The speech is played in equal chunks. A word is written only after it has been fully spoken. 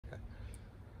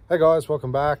Hey guys,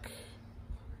 welcome back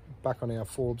on our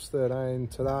Forbes 13.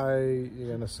 Today you're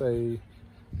gonna see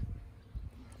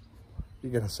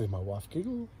my wife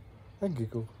giggle and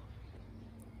giggle.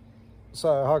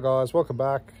 So hi guys, welcome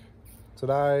back.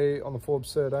 Today on the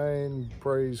Forbes 13,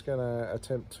 Bree's gonna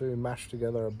attempt to mash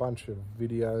together a bunch of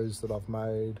videos that I've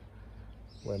made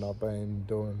when I've been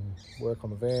doing work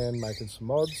on the van, making some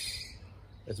mods.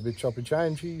 It's a bit choppy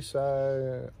changey,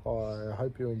 so I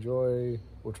hope you enjoy.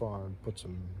 We'll try and put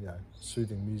some,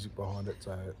 soothing music behind it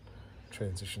so it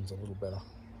transitions a little better.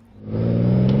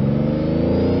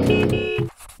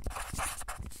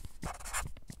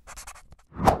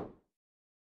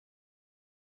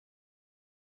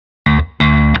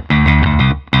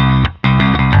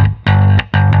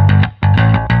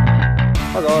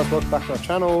 Hi guys, welcome back to our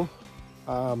channel.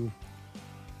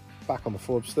 Back on the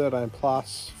Forbes 13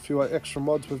 plus, a few extra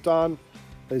mods we've done.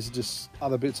 These are just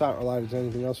other bits, aren't related to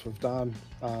anything else we've done.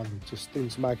 Just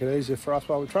things to make it easier for us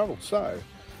while we travel. So,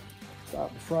 start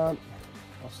at the front.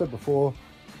 I said before,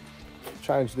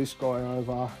 change this guy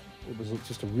over. It was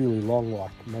just a really long,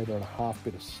 like 1.5 metre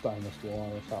bit of stainless wire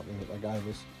or something that they gave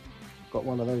us. Got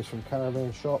one of these from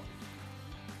Caravan Shop.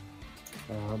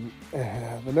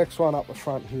 The next one up the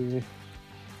front here,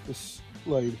 this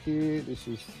lead here, this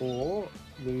is for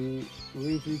the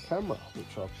rear view camera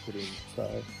which I've put in.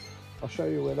 So I'll show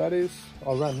you where that is.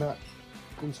 I ran that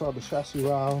inside the chassis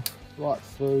rail right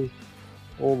through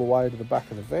all the way to the back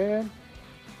of the van,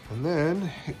 and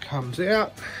then it comes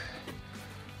out.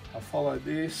 I followed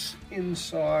this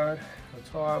inside the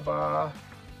tyre bar,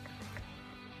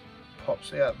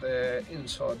 pops out there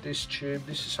inside this tube.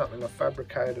 This is something I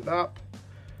fabricated up.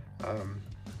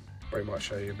 Bree might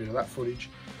show you a bit of that footage.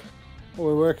 What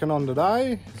we're working on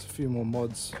today is a few more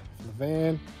mods for the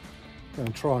van. I'm going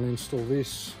to try and install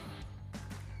this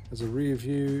as a rear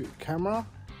view camera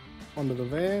onto the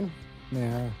van.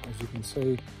 Now, as you can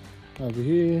see over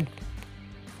here,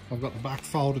 I've got the back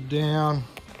folded down.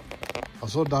 I've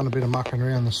sort of done a bit of mucking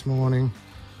around this morning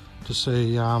to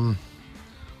see where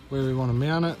we want to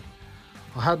mount it.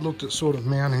 I had looked at sort of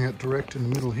mounting it direct in the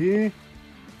middle here,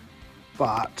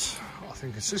 but I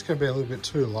think it's just going to be a little bit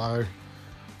too low.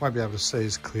 Won't be able to see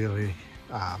as clearly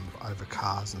over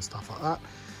cars and stuff like that.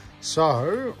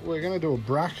 So we're going to do a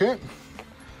bracket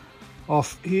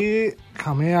off here,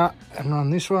 come out and run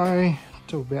this way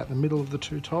to about the middle of the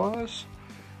two tyres.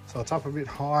 So it's up a bit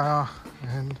higher,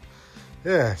 and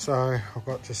yeah, so I've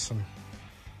got just some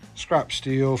scrap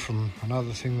steel from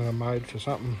another thing that I made for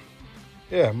something.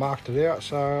 Yeah, marked it out,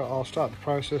 so I'll start the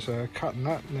process of cutting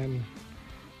that, and then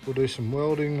we'll do some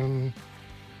welding, and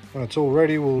when it's all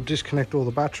ready, we'll disconnect all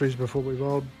the batteries before we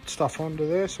weld stuff onto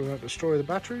there so we don't destroy the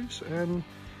batteries, and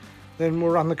then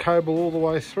we'll run the cable all the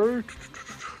way through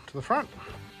to the front.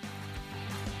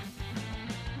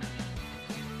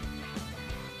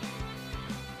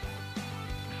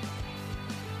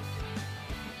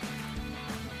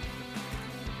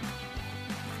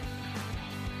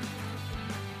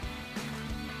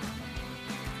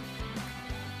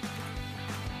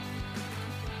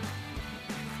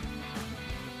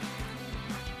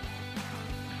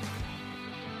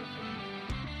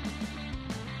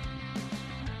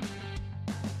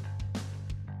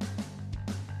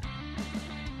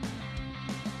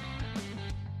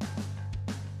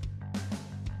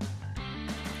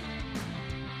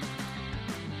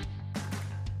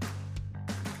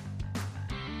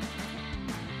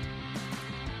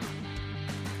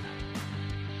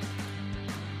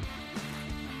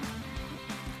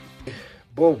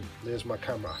 Boom, there's my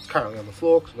camera. It's currently on the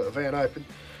floor because I've got the van open.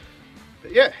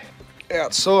 But yeah,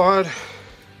 outside,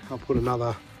 I'll put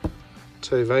another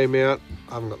TV mount.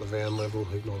 I haven't got the van level,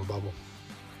 ignore the bubble.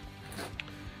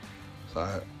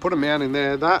 So put a mount in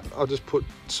there. That, I'll just put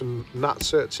some nut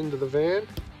certs into the van.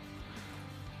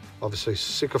 Obviously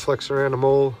Sikaflex around them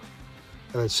all.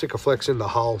 And then Sikaflex in the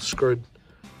hull, screwed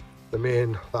them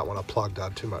in. That one I plugged, I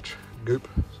had too much goop.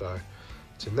 So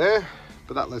it's in there.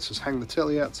 But that lets us hang the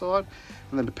telly outside,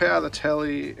 and then to power the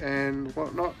telly and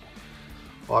whatnot,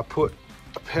 I put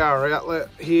a power outlet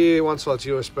here. One side's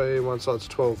USB, one side's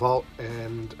 12 volt,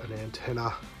 and an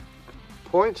antenna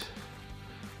point,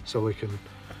 so we can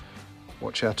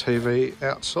watch our TV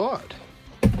outside.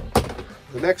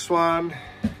 The next one,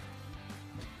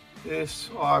 this,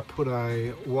 I put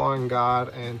a wine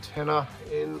guard antenna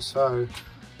in. So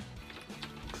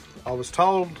I was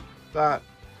told that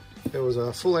there was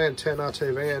a full antenna,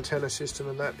 TV antenna system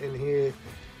and that in here.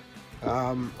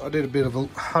 I did a bit of a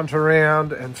hunt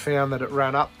around and found that it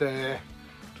ran up there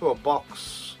to a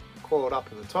box coiled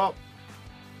up in the top.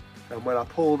 And when I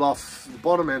pulled off the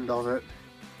bottom end of it,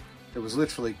 it was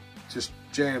literally just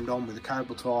jammed on with a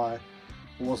cable tie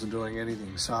I wasn't doing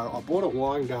anything. So I bought a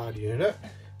line guard unit.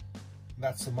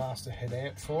 That's the master head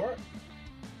amp for it.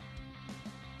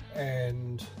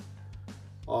 And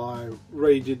I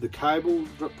redid the cable,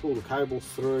 pulled the cable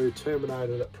through,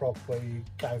 terminated it properly,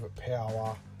 gave it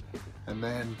power, and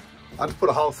then I just put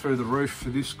a hole through the roof for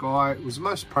this guy. It was the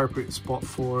most appropriate spot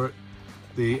for it.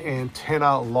 The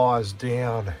antenna lies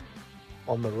down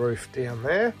on the roof down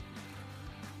there.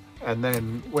 And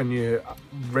then when you're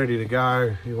ready to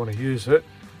go, you want to use it,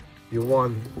 you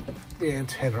wind the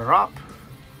antenna up,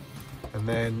 and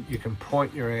then you can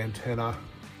point your antenna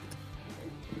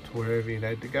to wherever you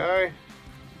need to go.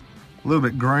 A little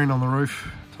bit green on the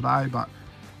roof today, but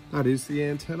that is the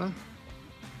antenna.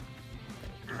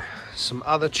 Some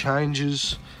other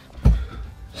changes.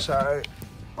 So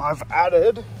I've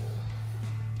added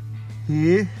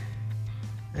here,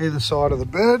 either side of the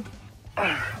bed,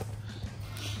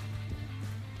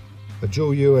 a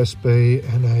dual USB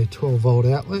and a 12 volt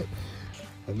outlet.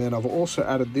 And then I've also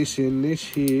added this in, this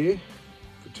here,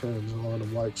 if it turns on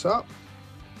and wakes up.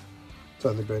 It's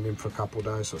only been in for a couple of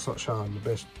days, so it's not showing the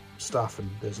best stuff and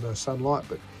there's no sunlight,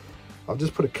 but I've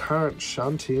just put a current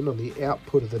shunt in on the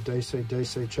output of the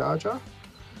DC-DC charger,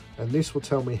 and this will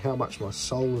tell me how much my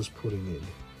solar's putting in.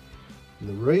 And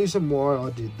the reason why I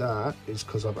did that is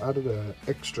because I've added an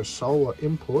extra solar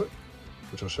input,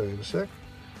 which I'll show you in a sec.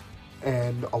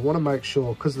 And I want to make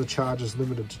sure, because the charge is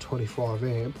limited to 25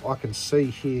 amp, I can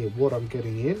see here what I'm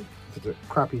getting in. If it's a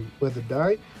crappy weather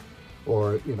day,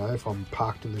 or you know, if I'm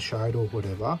parked in the shade or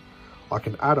whatever, I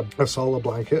can add a solar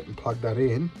blanket and plug that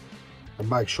in and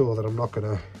make sure that I'm not going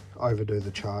to overdo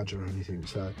the charge or anything.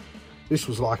 So this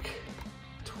was like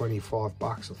 25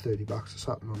 bucks or 30 bucks or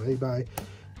something on eBay.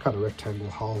 Cut a rectangle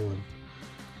hole and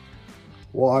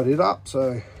wired it up.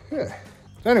 So yeah.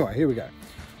 Anyway, here we go.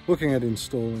 Looking at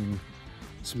installing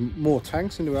some more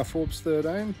tanks into our Forbes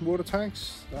 13 water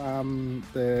tanks.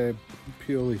 They're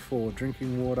purely for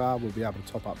drinking water. We'll be able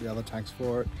to top up the other tanks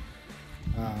for it.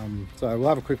 So we'll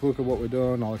have a quick look at what we're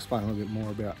doing. I'll explain a little bit more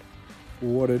about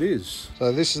what it is.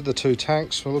 So this is the two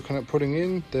tanks we're looking at putting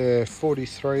in. They're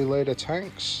 43 litre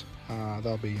tanks.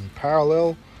 They'll be in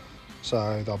parallel,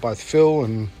 so they'll both fill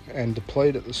and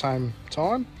deplete at the same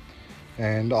time.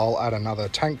 And I'll add another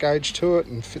tank gauge to it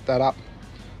and fit that up,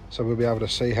 so we'll be able to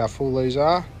see how full these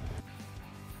are.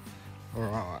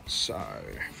 Alright, so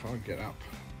if I get up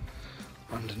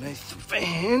underneath the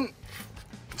van,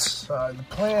 so the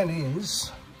plan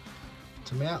is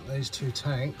to mount these two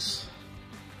tanks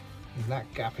in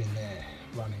that gap in there,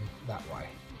 running that way,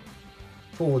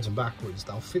 forwards and backwards.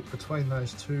 They'll fit between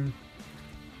those two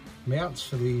mounts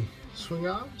for the swing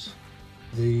arms.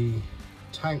 The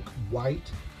tank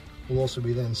weight will also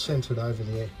be then centered over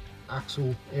the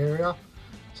axle area,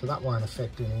 so that won't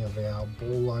affect any of our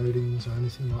ball loadings or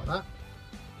anything like that.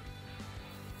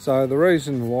 So the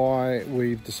reason why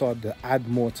we've decided to add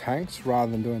more tanks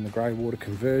rather than doing the grey water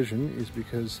conversion is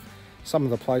because some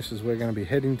of the places we're going to be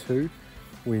heading to,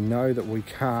 we know that we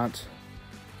can't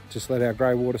just let our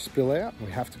grey water spill out.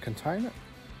 We have to contain it.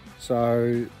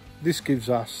 So this gives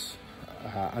us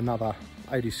another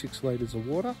 86 litres of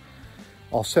water.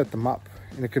 I'll set them up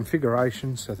in a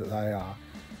configuration so that they are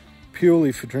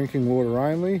purely for drinking water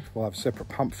only. We'll have a separate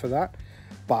pump for that,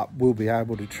 but we'll be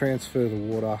able to transfer the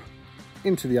water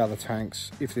into the other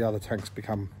tanks if the other tanks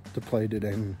become depleted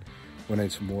and we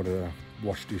need some water to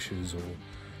wash dishes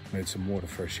or need some water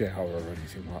for a shower or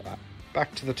anything like that.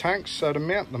 Back to the tanks. So to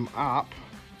mount them up,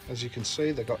 as you can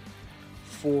see, they've got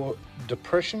 4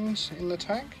 depressions in the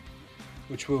tank,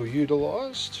 which we'll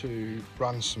utilise to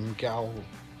run some gal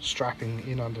strapping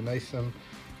in underneath them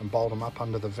and bolt them up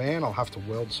under the van. I'll have to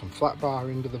weld some flat bar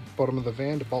into the bottom of the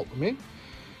van to bolt them in.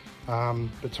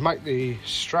 But to make the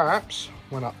straps,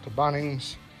 went up to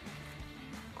Bunnings,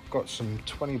 got some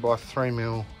 20 by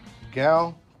 3mm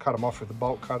gal, cut them off with the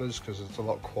bolt cutters because it's a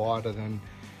lot quieter than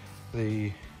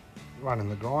the running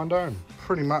the grinder. And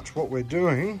pretty much what we're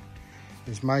doing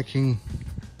is making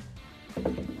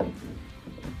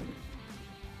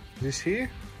this here,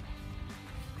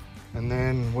 and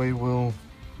then we will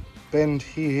bend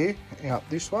here out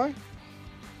this way,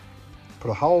 put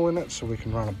a hole in it so we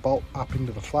can run a bolt up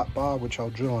into the flat bar, which I'll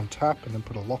drill and tap, and then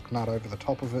put a lock nut over the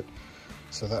top of it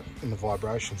so that in the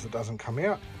vibrations it doesn't come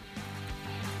out.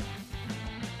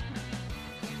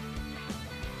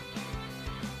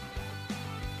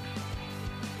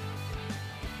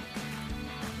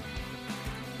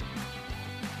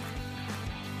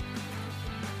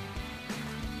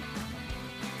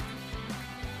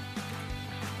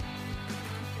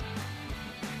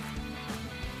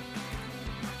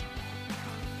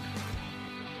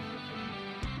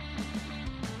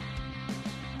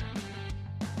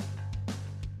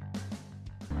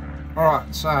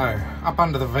 Alright, so up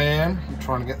under the van, we're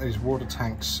trying to get these water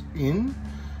tanks in,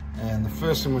 and the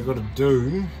first thing we've got to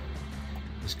do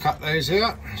is cut these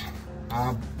out.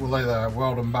 We'll either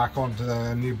weld them back onto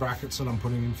the new brackets that I'm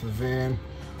putting in for the van,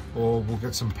 or we'll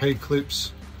get some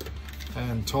P-clips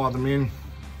and tie them in.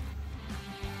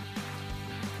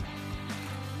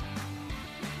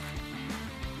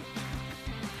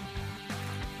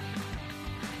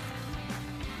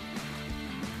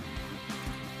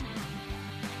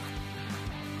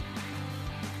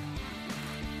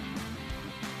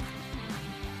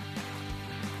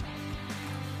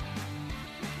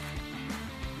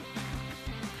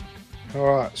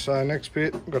 Alright, so next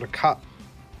bit, I've got to cut.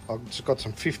 I've just got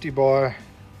some 50 by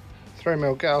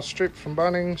 3mm gal strip from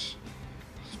Bunnings.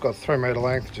 It's got 3 metre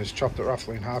length, just chopped it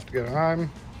roughly in half to get it home.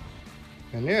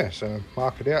 And yeah, so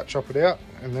mark it out, chop it out,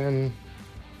 and then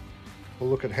we'll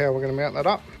look at how we're going to mount that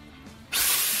up.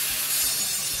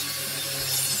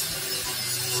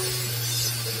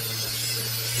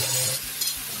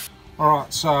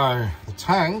 Alright, so the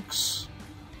tanks,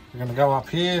 we're going to go up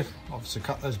here, obviously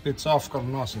cut those bits off, got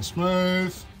them nice and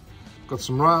smooth. Got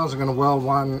some rails, I'm going to weld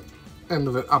one end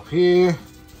of it up here,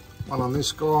 one on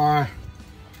this guy,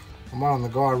 and one on the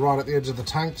guy right at the edge of the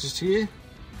tank just here.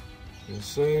 You can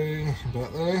see,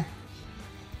 about there.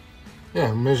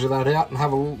 Yeah, measure that out and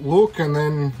have a look, and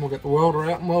then we'll get the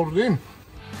welder out and weld it in.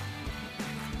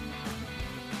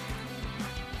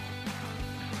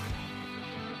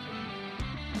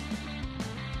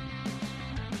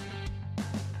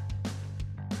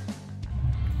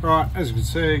 Right, as you can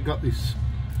see, got this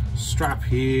strap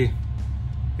here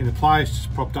in place,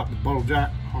 just propped up the bottle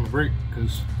jack on the brick,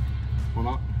 because why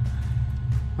not?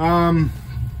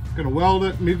 Gonna weld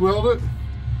it, MIG weld it.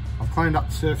 I've cleaned up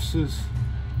the surfaces,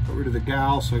 got rid of the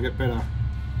gal so I get better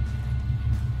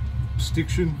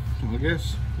stiction, I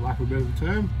guess, for lack of a better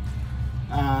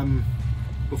term.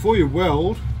 Before you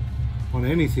weld on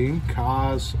anything,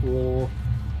 cars or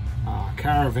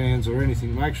caravans or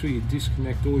anything, make sure you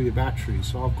disconnect all your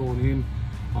batteries. So I've gone in,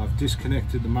 I've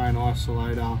disconnected the main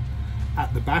isolator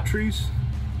at the batteries,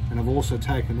 and I've also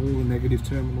taken all the negative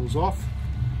terminals off,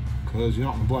 because you're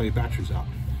not going to blow your batteries up.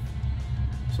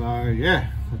 So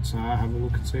yeah, let's have a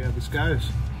look and see how this goes.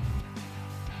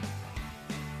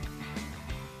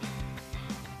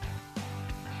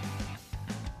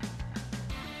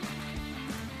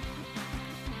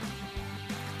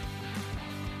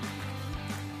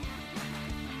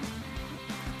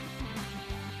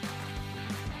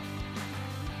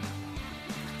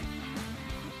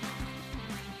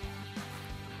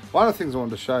 One of the things I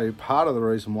wanted to show you, part of the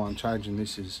reason why I'm changing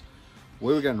this is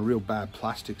we were getting a real bad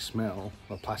plastic smell,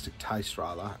 or plastic taste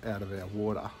rather, out of our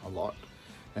water a lot.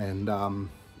 And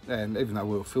even though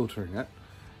we were filtering it,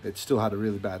 it still had a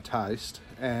really bad taste.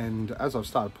 And as I've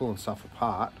started pulling stuff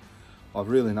apart, I've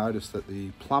really noticed that the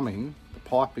plumbing, the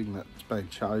piping that's been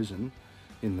chosen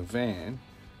in the van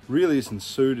really isn't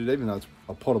suited, even though it's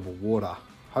a potable water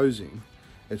hosing,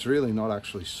 it's really not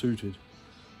actually suited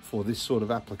for this sort of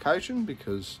application,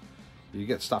 because you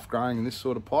get stuff growing in this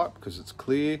sort of pipe because it's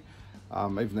clear.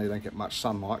 Even though you don't get much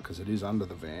sunlight because it is under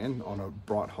the van, on a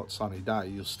bright hot sunny day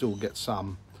you'll still get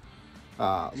some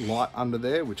light under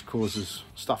there, which causes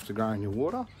stuff to grow in your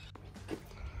water.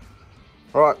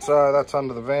 Right, so that's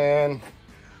under the van.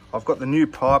 I've got the new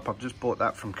pipe, I've just bought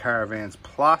that from Caravans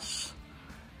Plus.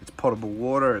 It's potable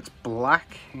water, it's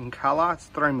black in colour, it's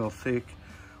 3mm thick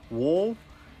wall.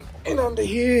 And under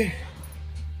here,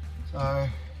 so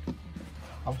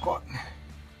I've got,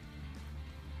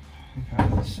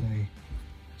 okay, let's see,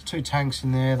 there's 2 tanks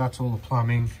in there, that's all the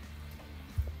plumbing.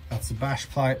 That's the bash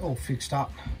plate all fixed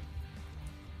up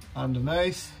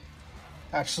underneath.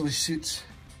 Actually sits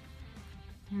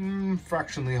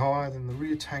fractionally higher than the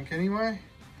rear tank anyway.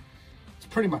 It's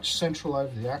pretty much central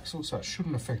over the axle, so it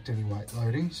shouldn't affect any weight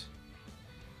loadings.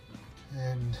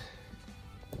 And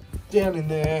down in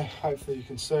there, hopefully you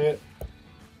can see it,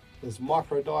 there's a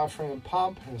micro diaphragm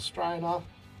pump and a strainer,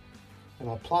 and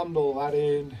I plumbed all that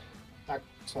in,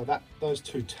 so that those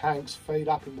 2 tanks feed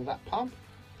up into that pump,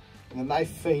 and then they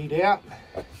feed out.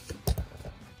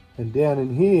 And down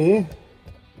in here,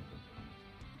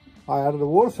 I added a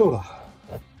water filter.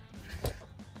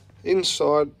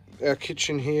 Inside our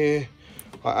kitchen here,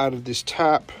 I added this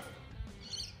tap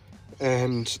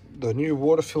and the new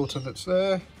water filter that's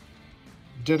there.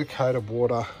 Dedicated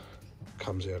water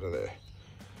comes out of there.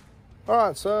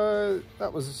 Alright, so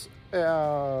that was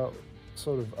our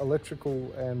sort of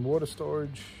electrical and water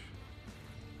storage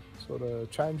sort of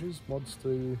changes, mods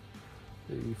to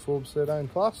the Forbes 13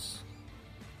 Plus.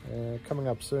 Coming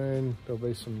up soon, there'll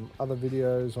be some other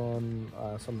videos on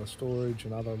some of the storage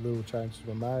and other little changes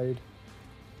were made.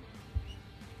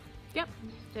 Yep,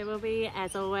 there will be,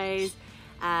 as always.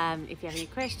 If you have any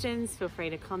questions, feel free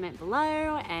to comment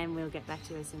below and we'll get back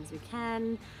to you as soon as we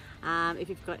can. If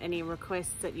you've got any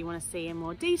requests that you want to see in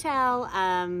more detail,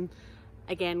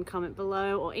 again, comment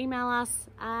below or email us.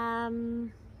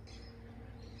 And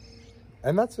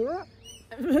that's all right.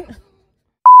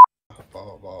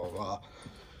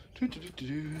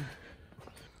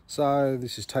 So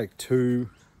this is take 2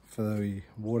 for the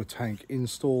water tank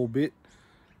install bit.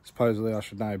 Supposedly I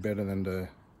should know better than to,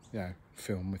 you know,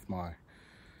 film with my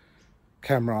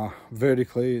camera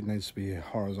vertically. It needs to be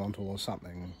horizontal or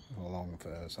something along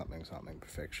for something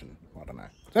perfection. I don't know.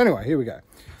 So anyway, here we go.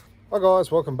 Hi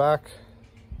guys, welcome back.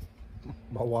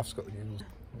 My wife's got the giggles.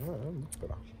 Oh, that looks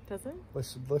better. Does it?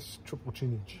 Less triple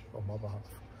chinage on my behalf.